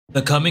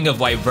The coming of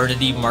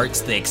Wyvernity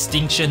marks the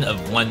extinction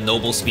of one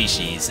noble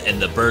species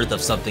and the birth of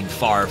something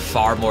far,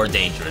 far more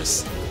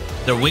dangerous.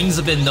 Their wings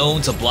have been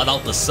known to blot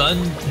out the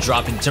sun,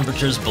 dropping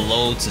temperatures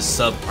below to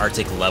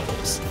subarctic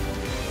levels.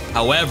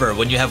 However,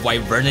 when you have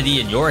Wyvernity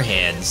in your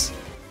hands,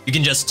 you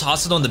can just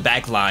toss it on the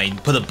back line,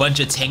 put a bunch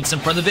of tanks in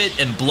front of it,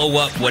 and blow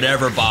up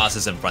whatever boss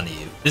is in front of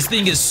you. This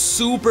thing is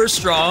super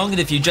strong, and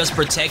if you just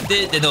protect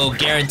it, then it'll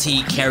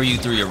guarantee carry you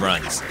through your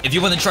runs. If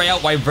you want to try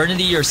out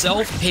Wyvernity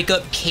yourself, pick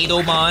up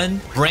Kadomon,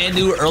 brand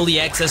new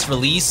early access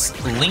release.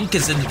 Link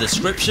is in the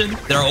description.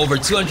 There are over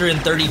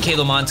 230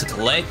 Kādomon to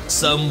collect,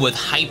 some with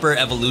hyper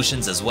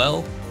evolutions as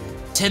well.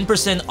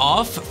 10%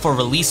 off for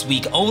release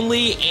week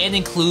only and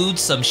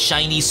includes some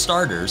shiny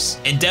starters.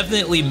 And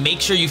definitely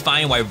make sure you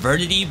find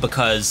Wyvernity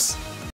because